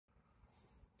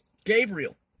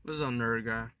Gabriel, What's up, nerd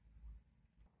guy?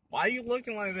 why are you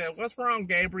looking like that? What's wrong,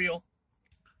 Gabriel?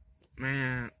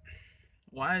 Man,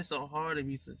 why is it so hard to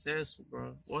be successful,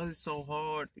 bro? Why is it so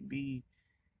hard to be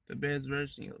the best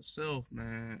version of yourself,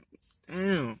 man?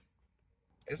 Damn.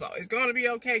 It's going to be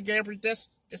okay, Gabriel.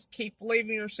 Just keep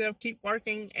believing in yourself, keep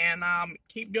working, and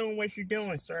keep doing what you're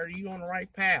doing, sir. You on the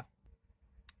right path.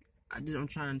 I'm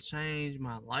trying to change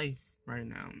my life right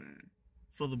now, man,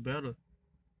 for the better,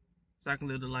 so I can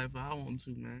live the life I want to,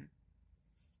 man.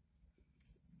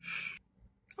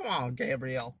 Come on,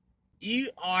 Gabriel.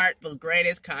 You are the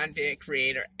greatest content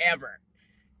creator ever.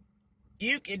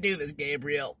 You can do this,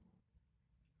 Gabriel.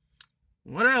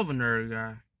 Whatever, nerd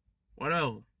guy.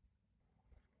 Whatever.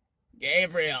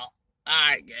 Gabriel. All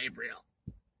right, Gabriel.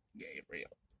 Gabriel.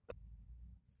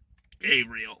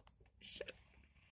 Gabriel.